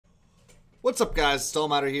What's up, guys?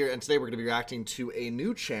 Stillmatter here, and today we're going to be reacting to a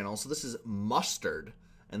new channel. So this is Mustard,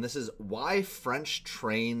 and this is why French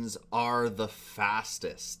trains are the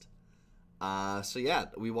fastest. So yeah,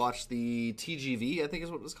 we watched the TGV, I think is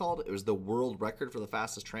what it was called. It was the world record for the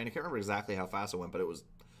fastest train. I can't remember exactly how fast it went, but it was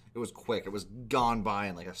quick. It was gone by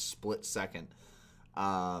in like a split second.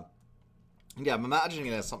 Yeah, I'm imagining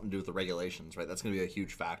it has something to do with the regulations, right? That's going to be a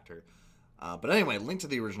huge factor. But anyway, link to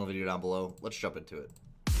the original video down below. Let's jump into it.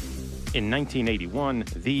 In 1981,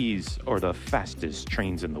 these are the fastest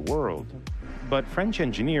trains in the world. But French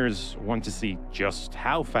engineers want to see just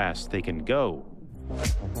how fast they can go.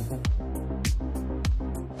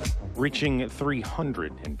 Reaching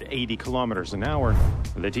 380 kilometers an hour,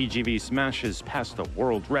 the TGV smashes past a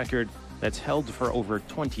world record that's held for over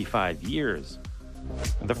 25 years.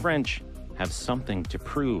 The French have something to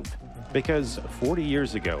prove, because 40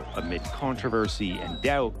 years ago, amid controversy and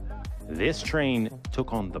doubt, this train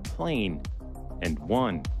took on the plane and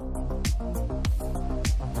won.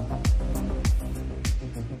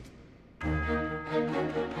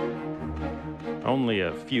 Only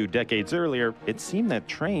a few decades earlier, it seemed that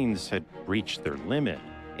trains had reached their limit.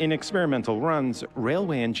 In experimental runs,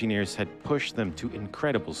 railway engineers had pushed them to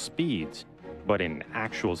incredible speeds. But in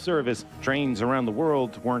actual service, trains around the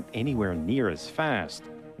world weren't anywhere near as fast,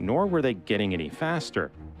 nor were they getting any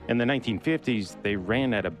faster. In the 1950s, they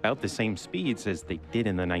ran at about the same speeds as they did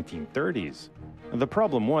in the 1930s. The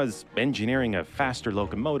problem was, engineering a faster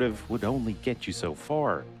locomotive would only get you so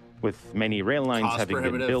far. With many rail lines having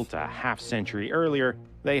been built a half-century earlier,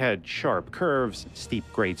 they had sharp curves, steep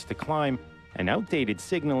grades to climb, and outdated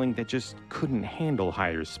signaling that just couldn't handle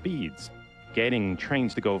higher speeds. Getting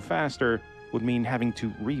trains to go faster would mean having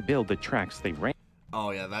to rebuild the tracks they ran.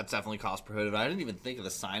 Oh yeah, that's definitely cost prohibitive. I didn't even think of the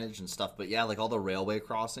signage and stuff, but yeah, like all the railway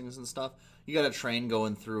crossings and stuff, you got a train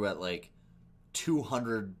going through at like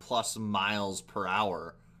 200 plus miles per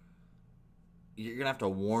hour. You're gonna have to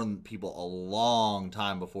warn people a long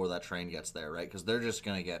time before that train gets there, right? Because they're just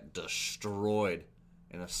gonna get destroyed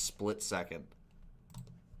in a split second.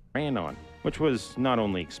 Ran on, which was not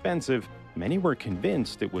only expensive, many were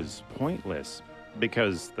convinced it was pointless,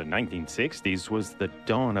 because the 1960s was the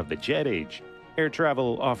dawn of the jet age. Air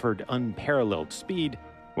travel offered unparalleled speed,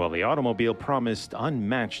 while the automobile promised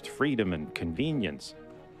unmatched freedom and convenience.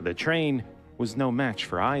 The train was no match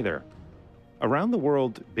for either. Around the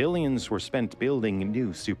world, billions were spent building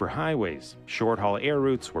new superhighways, short-haul air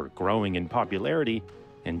routes were growing in popularity,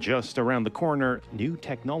 and just around the corner, new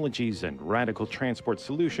technologies and radical transport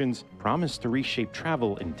solutions promised to reshape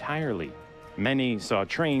travel entirely. Many saw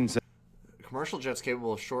trains. Commercial jets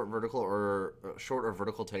capable of short or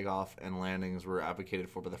vertical takeoff and landings were advocated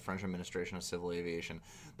for by the French Administration of Civil Aviation.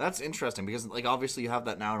 That's interesting because, like, obviously you have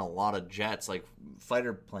that now in a lot of jets, like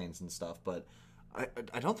fighter planes and stuff. But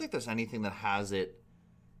I don't think there's anything that has it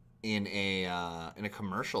in a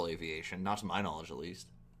commercial aviation, not to my knowledge, at least.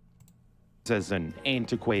 As an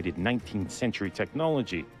antiquated 19th century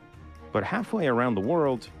technology, but halfway around the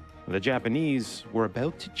world, the Japanese were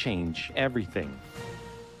about to change everything.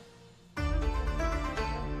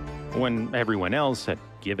 When everyone else had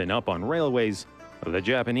given up on railways, the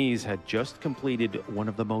Japanese had just completed one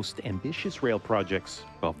of the most ambitious rail projects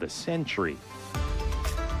of the century.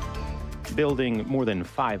 Building more than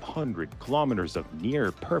 500 kilometers of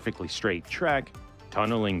near perfectly straight track,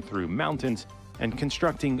 tunneling through mountains, and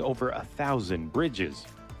constructing over 1,000 bridges.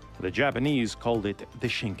 The Japanese called it the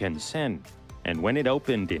Shinkansen. And when it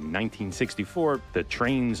opened in 1964, the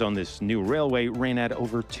trains on this new railway ran at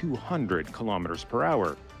over 200 kilometers per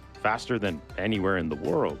hour. Faster than anywhere in the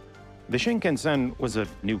world. The Shinkansen was a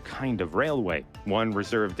new kind of railway, one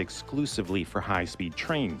reserved exclusively for high-speed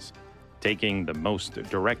trains. Taking the most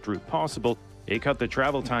direct route possible, it cut the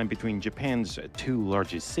travel time between Japan's two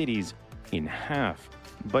largest cities in half.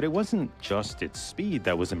 But it wasn't just its speed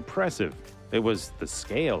that was impressive, it was the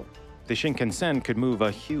scale. The Shinkansen could move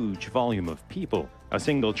a huge volume of people. A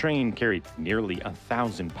single train carried nearly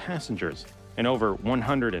 1,000 passengers. And over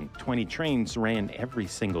 120 trains ran every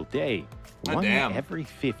single day, one every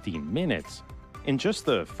 15 minutes. In just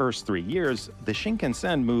the first 3 years, the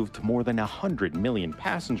Shinkansen moved more than 100 million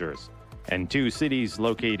passengers, and two cities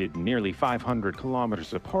located nearly 500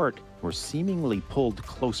 kilometers apart were seemingly pulled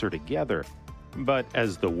closer together. But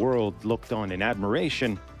as the world looked on in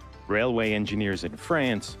admiration, railway engineers in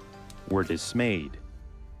France were dismayed.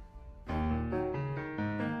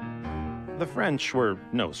 The French were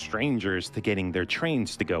no strangers to getting their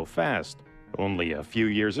trains to go fast. Only a few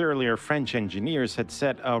years earlier, French engineers had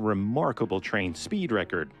set a remarkable train speed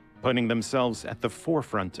record, putting themselves at the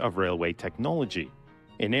forefront of railway technology.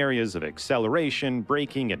 In areas of acceleration,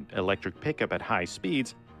 braking, and electric pickup at high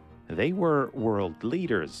speeds, They were world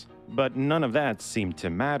leaders, but none of that seemed to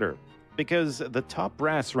matter, because the top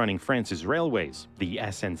brass running France's railways, the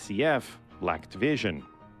SNCF, lacked vision.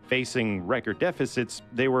 Facing record deficits,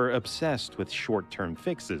 they were obsessed with short-term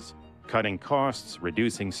fixes, cutting costs,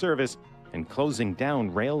 reducing service, and closing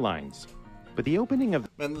down rail lines. But the opening of...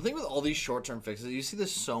 Man, the thing with all these short-term fixes, you see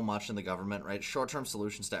this so much in the government, right? Short-term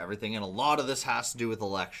solutions to everything, and a lot of this has to do with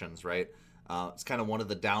elections, right? It's kind of one of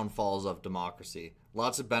the downfalls of democracy.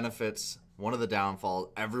 Lots of benefits. One of the downfalls,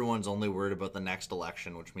 everyone's only worried about the next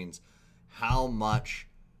election, which means how much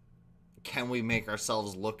can we make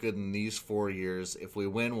ourselves look good in these 4 years? If we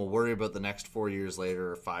win, we'll worry about the next 4 years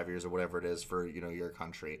later, or 5 years, or whatever it is for, your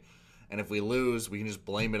country. And if we lose, we can just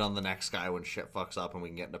blame it on the next guy when shit fucks up and we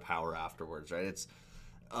can get into power afterwards, right? It's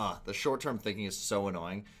the short-term thinking is so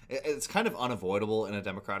annoying. It's kind of unavoidable in a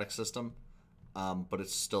democratic system, but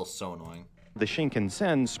it's still so annoying. The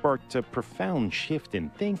Shinkansen sparked a profound shift in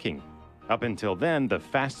thinking. Up until then, the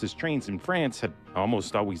fastest trains in France had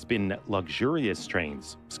almost always been luxurious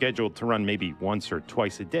trains, scheduled to run maybe once or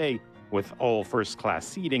twice a day, with all first-class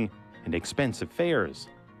seating and expensive fares.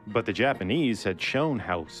 But the Japanese had shown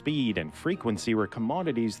how speed and frequency were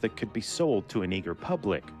commodities that could be sold to an eager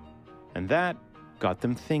public. And that got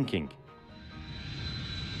them thinking.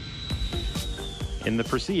 In the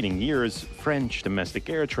preceding years, French domestic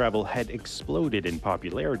air travel had exploded in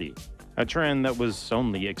popularity, a trend that was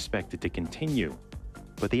only expected to continue.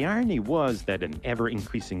 But the irony was that an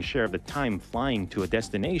ever-increasing share of the time flying to a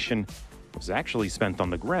destination was actually spent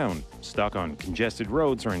on the ground, stuck on congested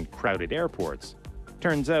roads or in crowded airports.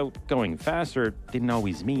 Turns out, going faster didn't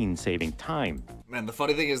always mean saving time. Man, the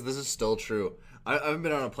funny thing is, this is still true. I haven't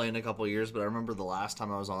been on a plane in a couple of years, but I remember the last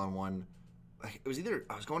time I was on one, it was either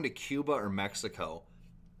I was going to Cuba or Mexico,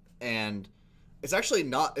 and it's actually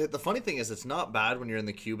not. The funny thing is, it's not bad when you're in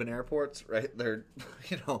the Cuban airports, right? They're,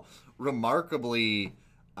 remarkably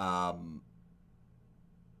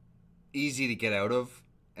easy to get out of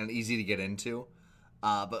and easy to get into.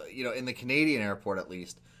 But in the Canadian airport, at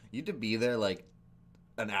least, you had to be there like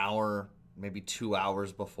an hour, maybe 2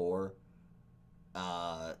 hours before,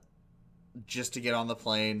 just to get on the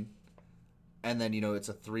plane. And then, it's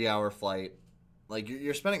a 3-hour flight. Like,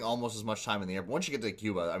 you're spending almost as much time in the airport. Once you get to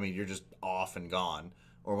Cuba, I mean, you're just off and gone.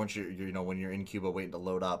 Or once you're when you're in Cuba waiting to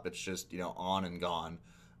load up, it's just, on and gone.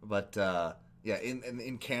 But, yeah,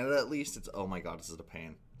 in Canada, at least, it's, oh my God, this is a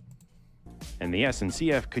pain. And the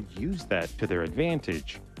SNCF could use that to their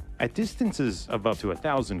advantage. At distances of up to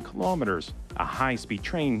 1,000 kilometers, a high-speed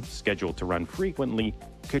train scheduled to run frequently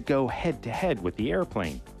could go head-to-head with the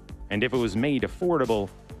airplane. And if it was made affordable,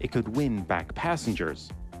 it could win back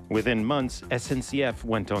passengers. Within months, SNCF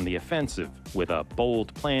went on the offensive with a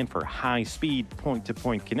bold plan for high-speed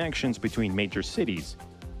point-to-point connections between major cities.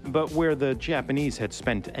 But where the Japanese had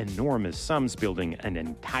spent enormous sums building an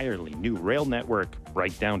entirely new rail network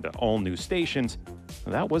right down to all new stations,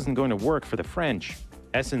 that wasn't going to work for the French.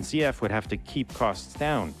 SNCF would have to keep costs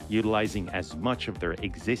down, utilizing as much of their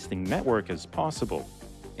existing network as possible.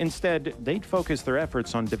 Instead, they'd focus their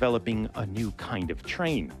efforts on developing a new kind of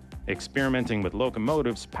train, experimenting with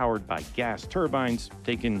locomotives powered by gas turbines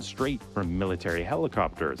taken straight from military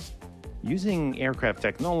helicopters. Using aircraft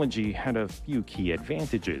technology had a few key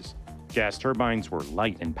advantages. Gas turbines were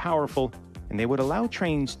light and powerful, and they would allow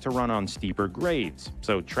trains to run on steeper grades,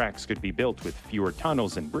 so tracks could be built with fewer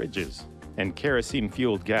tunnels and bridges. And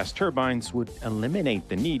kerosene-fueled gas turbines would eliminate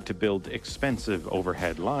the need to build expensive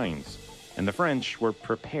overhead lines. And the French were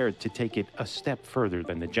prepared to take it a step further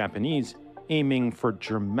than the Japanese, aiming for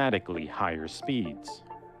dramatically higher speeds.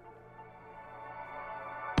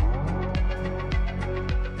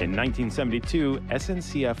 In 1972,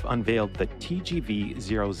 SNCF unveiled the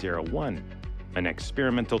TGV-001, an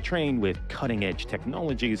experimental train with cutting-edge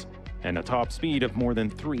technologies and a top speed of more than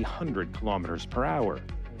 300 kilometers per hour.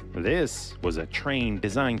 This was a train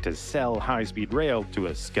designed to sell high-speed rail to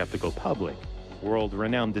a skeptical public.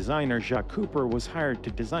 World-renowned designer Jacques Cooper was hired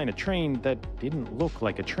to design a train that didn't look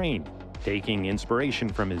like a train. Taking inspiration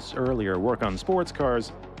from his earlier work on sports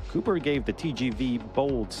cars, Cooper gave the TGV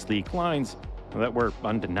bold, sleek lines that were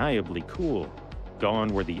undeniably cool.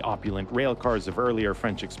 Gone were the opulent rail cars of earlier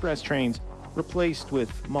French express trains, replaced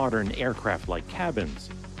with modern aircraft-like cabins.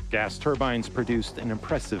 Gas turbines produced an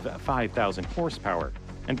impressive 5,000 horsepower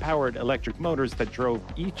and powered electric motors that drove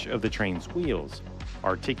each of the train's wheels.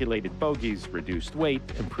 Articulated bogies reduced weight,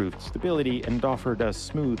 improved stability, and offered a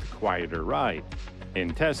smooth, quieter ride.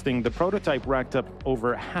 In testing, the prototype racked up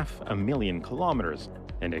over 500,000 kilometers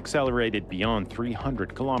and accelerated beyond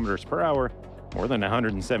 300 kilometers per hour more than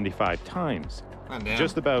 175 times. Oh, damn.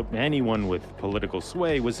 Just about anyone with political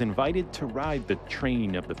sway was invited to ride the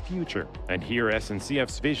train of the future and hear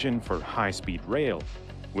SNCF's vision for high-speed rail.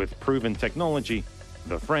 With proven technology,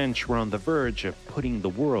 the French were on the verge of putting the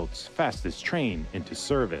world's fastest train into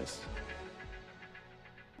service.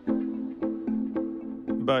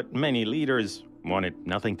 But many leaders wanted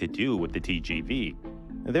nothing to do with the TGV.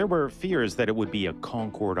 There were fears that it would be a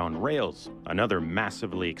Concorde on rails, another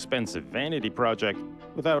massively expensive vanity project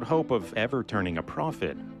without hope of ever turning a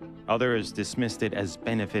profit. Others dismissed it as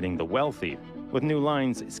benefiting the wealthy, with new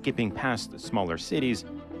lines skipping past smaller cities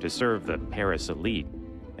to serve the Paris elite.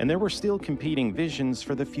 And there were still competing visions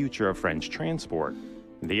for the future of French transport.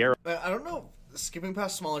 I don't know if skipping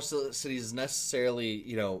past smaller cities is necessarily,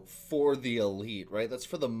 for the elite, right? That's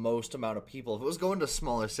for the most amount of people. If it was going to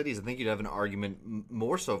smaller cities, I think you'd have an argument,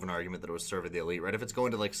 more so of an argument, that it was serving the elite, right? If it's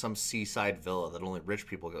going to like some seaside villa that only rich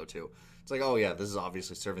people go to, it's like, oh yeah, this is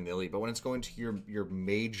obviously serving the elite. But when it's going to your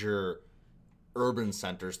major urban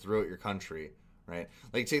centers throughout your country, right?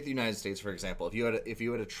 Like take the United States, for example. If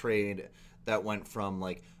you had a trade that went from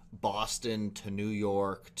like Boston to New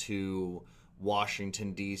York to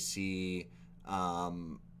Washington, D.C.,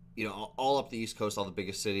 all up the East Coast, all the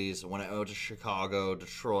biggest cities. When I went to Chicago,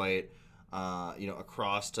 Detroit,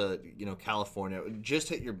 across to, California, just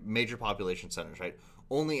hit your major population centers, right?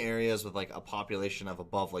 Only areas with like a population of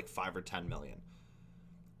above like 5 or 10 million,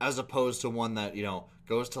 as opposed to one that,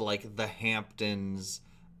 goes to like the Hamptons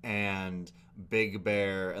and Big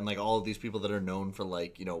Bear and like all of these people that are known for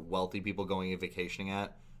like, wealthy people going and vacationing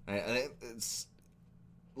at. It's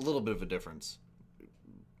a little bit of a difference.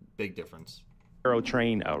 Big difference.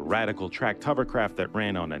 Aerotrain, a radical tracked hovercraft that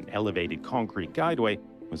ran on an elevated concrete guideway,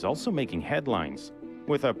 was also making headlines.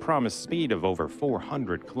 With a promised speed of over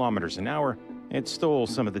 400 kilometers an hour, it stole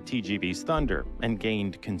some of the TGV's thunder and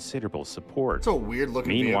gained considerable support. It's a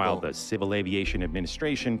weird-looking Meanwhile, vehicle. the Civil Aviation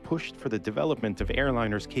Administration pushed for the development of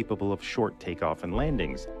airliners capable of short takeoff and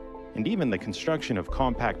landings, and even the construction of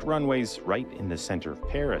compact runways right in the center of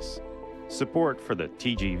Paris. Support for the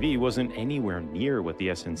TGV wasn't anywhere near what the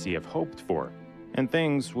SNCF hoped for, and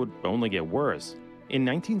things would only get worse. In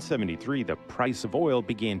 1973, the price of oil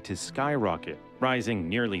began to skyrocket, rising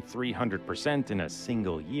nearly 300% in a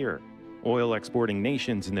single year. Oil exporting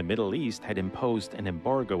nations in the Middle East had imposed an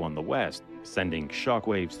embargo on the West, sending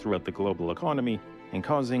shockwaves throughout the global economy and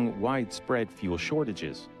causing widespread fuel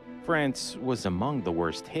shortages. France was among the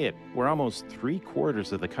worst hit, where almost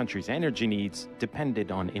 3/4 of the country's energy needs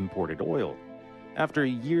depended on imported oil. After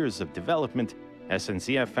years of development,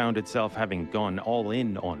 SNCF found itself having gone all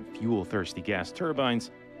in on fuel-thirsty gas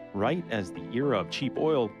turbines right as the era of cheap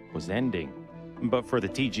oil was ending. But for the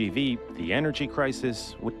TGV, the energy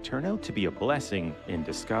crisis would turn out to be a blessing in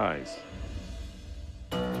disguise.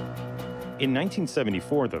 In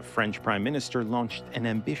 1974, the French Prime Minister launched an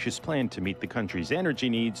ambitious plan to meet the country's energy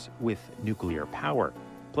needs with nuclear power,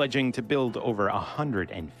 pledging to build over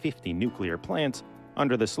 150 nuclear plants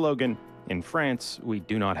under the slogan, "In France, we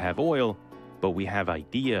do not have oil, but we have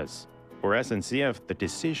ideas." For SNCF, the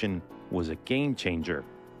decision was a game changer.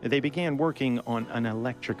 They began working on an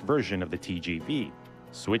electric version of the TGV.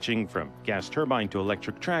 Switching from gas turbine to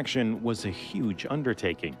electric traction was a huge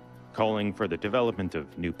undertaking, calling for the development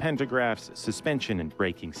of new pantographs, suspension, and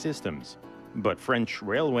braking systems. But French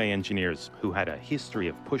railway engineers, who had a history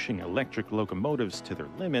of pushing electric locomotives to their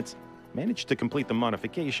limits, managed to complete the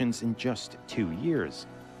modifications in just 2 years.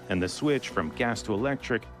 And the switch from gas to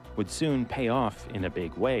electric would soon pay off in a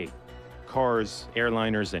big way. Cars,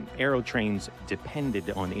 airliners, and aerotrains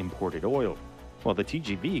depended on imported oil, while the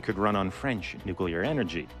TGV could run on French nuclear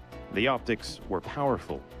energy. The optics were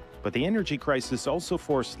powerful, but the energy crisis also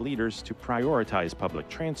forced leaders to prioritize public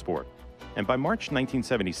transport. And by March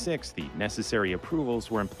 1976, the necessary approvals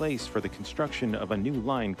were in place for the construction of a new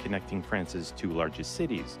line connecting France's 2 largest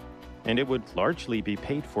cities. And it would largely be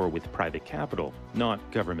paid for with private capital, not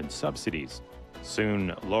government subsidies.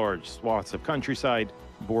 Soon, large swaths of countryside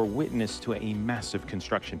bore witness to a massive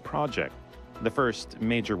construction project, the first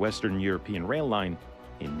major Western European rail line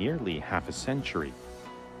in nearly half a century.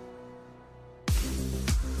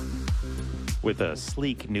 With a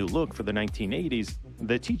sleek new look for the 1980s,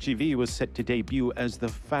 the TGV was set to debut as the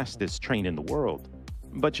fastest train in the world.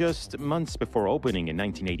 But just months before opening in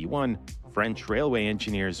 1981, French railway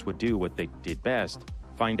engineers would do what they did best: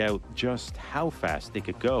 find out just how fast they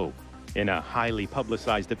could go. In a highly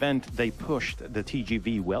publicized event, they pushed the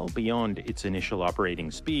TGV well beyond its initial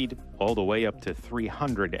operating speed, all the way up to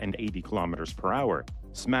 380 kilometers per hour,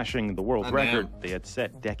 smashing the world record they had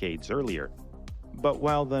set decades earlier. But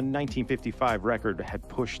while the 1955 record had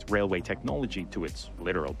pushed railway technology to its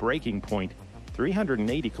literal breaking point,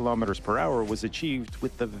 380 kilometers per hour was achieved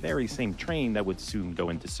with the very same train that would soon go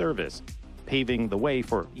into service, paving the way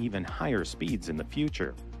for even higher speeds in the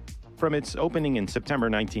future. From its opening in September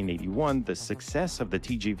 1981, the success of the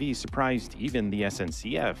TGV surprised even the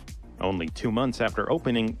SNCF. Only 2 months after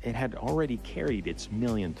opening, it had already carried its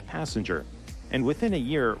millionth passenger. And within a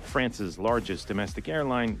year, France's largest domestic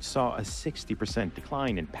airline saw a 60%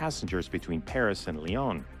 decline in passengers between Paris and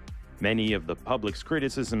Lyon. Many of the public's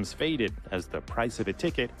criticisms faded as the price of a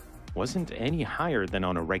ticket wasn't any higher than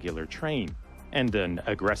on a regular train, and an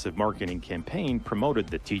aggressive marketing campaign promoted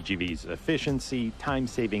the TGV's efficiency, time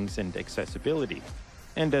savings, and accessibility.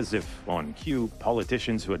 And as if on cue,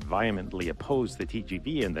 politicians who had vehemently opposed the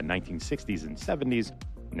TGV in the 1960s and 70s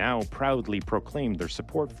now proudly proclaimed their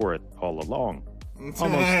support for it all along.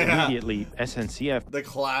 Almost immediately, SNCF... The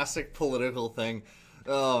classic political thing.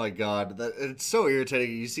 Oh my god, it's so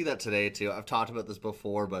irritating. You see that today too. I've talked about this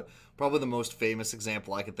before, but probably the most famous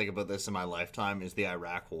example I can think about this in my lifetime is the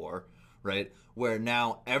Iraq War, right? Where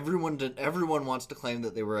now everyone wants to claim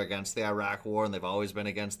that they were against the Iraq War, and they've always been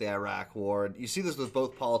against the Iraq War. And you see this with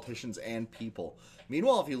both politicians and people.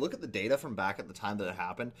 Meanwhile, if you look at the data from back at the time that it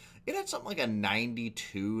happened, it had something like a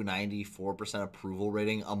 92, 94% approval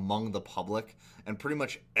rating among the public, and pretty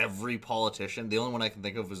much every politician. The only one I can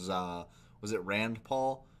think of was it Rand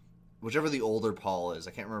Paul? Whichever the older Paul is.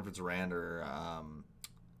 I can't remember if it's Rand or I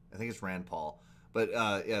think it's Rand Paul. But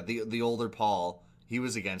yeah, the older Paul, he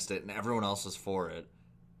was against it, and everyone else was for it.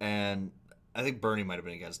 And I think Bernie might have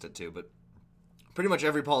been against it too, but pretty much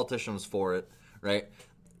every politician was for it, right?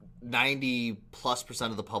 90+%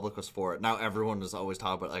 of the public was for it. Now everyone is always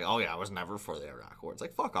talking about like, oh yeah, I was never for the Iraq War. It's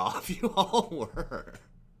like, fuck off, you all were.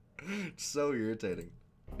 It's so irritating.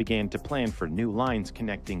 Began to plan for new lines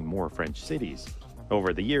connecting more French cities.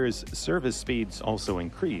 Over the years, service speeds also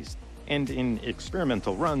increased, and in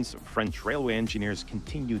experimental runs, French railway engineers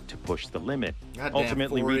continued to push the limit,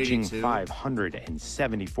 ultimately reaching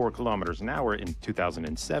 574 kilometers an hour in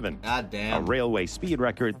 2007, a railway speed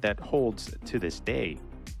record that holds to this day.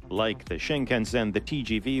 Like the Shinkansen, the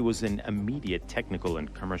TGV was an immediate technical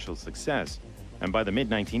and commercial success, and by the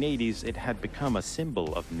mid-1980s, it had become a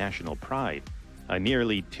symbol of national pride, a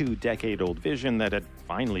nearly 2-decade-old vision that had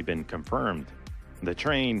finally been confirmed. The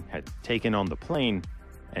train had taken on the plane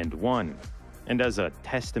and won. And as a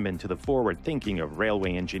testament to the forward thinking of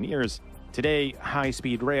railway engineers, today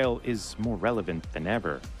high-speed rail is more relevant than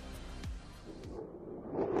ever.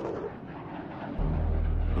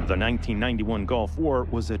 The 1991 Gulf War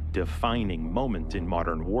was a defining moment in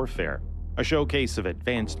modern warfare, a showcase of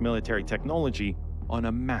advanced military technology on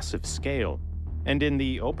a massive scale. And in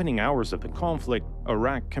the opening hours of the conflict,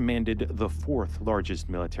 Iraq commanded the 4th largest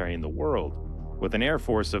military in the world, with an air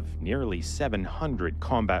force of nearly 700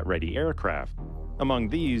 combat-ready aircraft. Among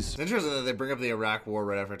these... It's interesting that they bring up the Iraq War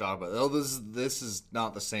right after I talk about it. Oh, this is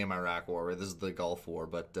not the same Iraq War, right? This is the Gulf War,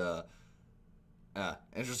 but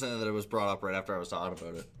interesting that it was brought up right after I was talking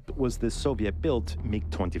about it. Was the Soviet-built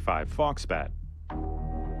MiG-25 Foxbat,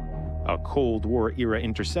 a Cold War-era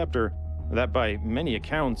interceptor that by many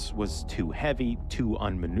accounts was too heavy, too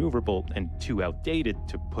unmaneuverable, and too outdated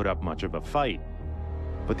to put up much of a fight.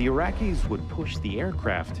 But the Iraqis would push the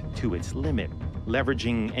aircraft to its limit,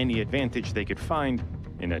 leveraging any advantage they could find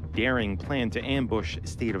in a daring plan to ambush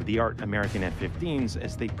state-of-the-art American F-15s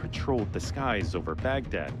as they patrolled the skies over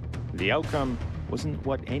Baghdad. The outcome wasn't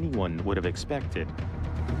what anyone would have expected.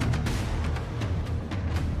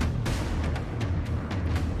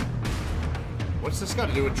 What's this got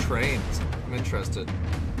to do with trains? I'm interested.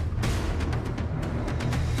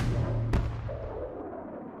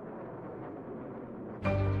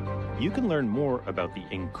 You can learn more about the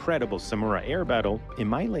incredible Samura air battle in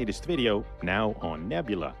my latest video, now on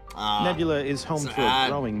Nebula. Nebula is home to a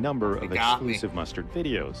growing number of exclusive Mustard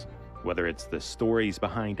videos, whether it's the stories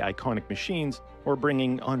behind iconic machines or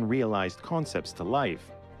bringing unrealized concepts to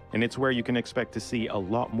life. And it's where you can expect to see a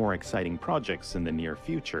lot more exciting projects in the near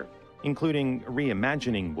future, including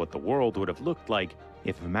reimagining what the world would have looked like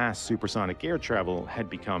if mass supersonic air travel had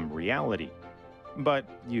become reality. But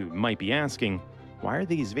you might be asking, why are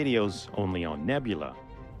these videos only on Nebula?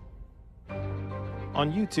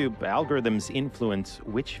 On YouTube, algorithms influence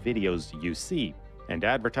which videos you see, and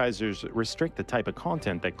advertisers restrict the type of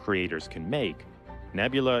content that creators can make.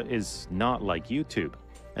 Nebula is not like YouTube,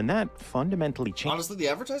 and that fundamentally changes. Honestly, the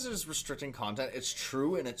advertiser is restricting content. It's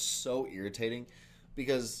true, and it's so irritating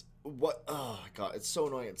because oh god, it's so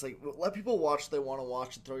annoying. It's like, let people watch what they want to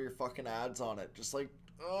watch and throw your fucking ads on it. Just like,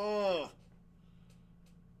 ugh.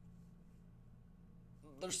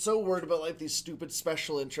 They're so worried about like these stupid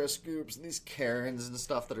special interest groups and these Karens and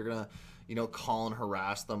stuff that are gonna, you know, call and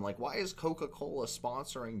harass them. Like, why is Coca-Cola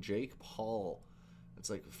sponsoring Jake Paul? It's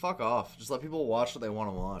like, fuck off. Just let people watch what they want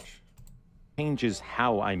to watch. Changes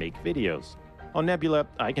how I make videos. On Nebula,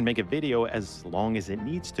 I can make a video as long as it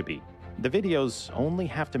needs to be. The videos only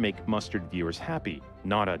have to make Mustard viewers happy,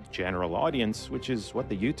 not a general audience, which is what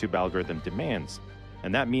the YouTube algorithm demands.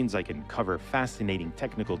 And that means I can cover fascinating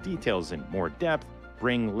technical details in more depth,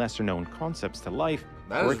 bring lesser-known concepts to life,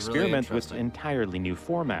 or experiment with entirely new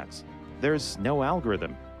formats. There's no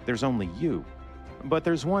algorithm, there's only you. But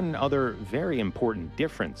there's one other very important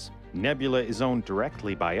difference. Nebula is owned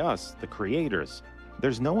directly by us, the creators.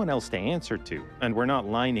 There's no one else to answer to, and we're not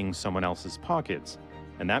lining someone else's pockets.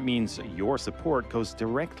 And that means your support goes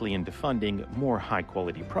directly into funding more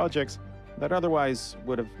high-quality projects that otherwise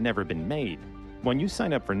would have never been made. When you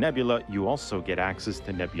sign up for Nebula, you also get access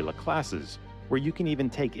to Nebula classes, where you can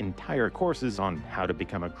even take entire courses on how to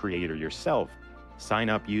become a creator yourself. Sign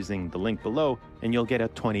up using the link below, and you'll get a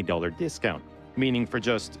 $20 discount, meaning for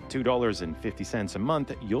just $2.50 a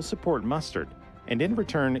month, you'll support Mustard. And in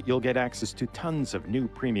return, you'll get access to tons of new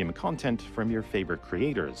premium content from your favorite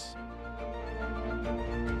creators.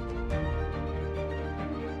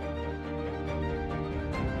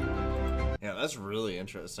 Yeah, that's really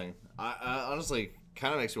interesting. I honestly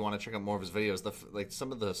kind of makes me want to check out more of his videos. Like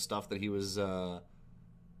some of the stuff that he was, talking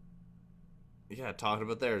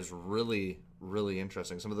about there is really, really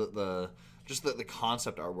interesting. Some of the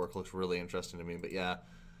concept artwork looks really interesting to me. But yeah,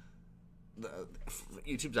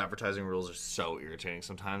 YouTube's advertising rules are so irritating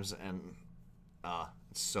sometimes, and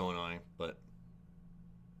it's so annoying. But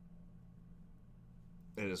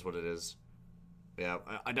it is what it is. Yeah,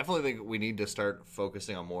 I definitely think we need to start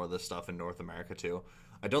focusing on more of this stuff in North America too.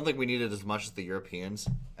 I don't think we need it as much as the Europeans,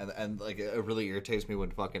 and like it really irritates me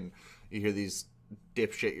when fucking you hear these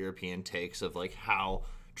dipshit European takes of like how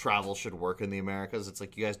travel should work in the Americas. It's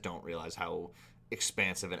like you guys don't realize how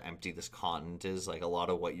expansive and empty this continent is. Like a lot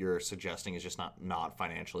of what you're suggesting is just not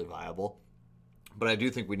financially viable. But I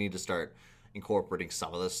do think we need to start incorporating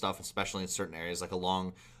some of this stuff, especially in certain areas like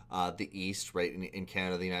along the east, right, in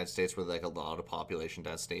Canada, the United States, where like a lot of population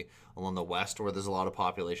density, along the west where there's a lot of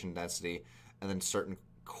population density, and then certain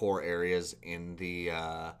core areas in the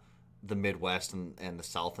Midwest and the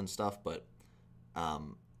South and stuff. But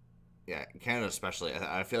yeah, Canada especially,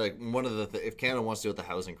 I feel like one of if Canada wants to deal with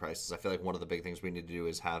the housing crisis, I feel like one of the big things we need to do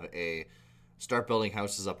is start building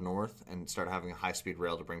houses up north and start having a high-speed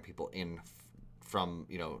rail to bring people in from,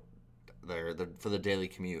 you know, for the daily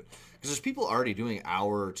commute, because there's people already doing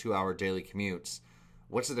hour or 2 hour daily commutes.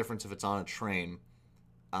 What's the difference if it's on a train?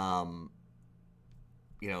 You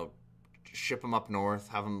know, ship them up north,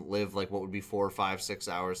 have them live like what would be 4 or 5, 6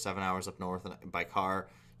 hours, 7 hours up north by car.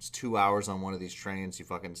 It's 2 hours on one of these trains. You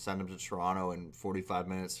fucking send them to Toronto in 45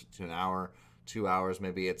 minutes to an hour, 2 hours.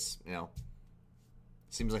 Maybe it's, you know,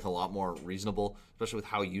 seems like a lot more reasonable, especially with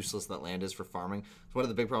how useless that land is for farming. So one of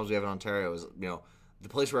the big problems we have in Ontario is, you know, the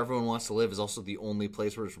place where everyone wants to live is also the only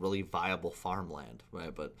place where it's really viable farmland,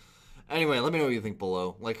 right? But anyway, let me know what you think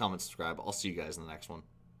below. Like, comment, subscribe. I'll see you guys in the next one.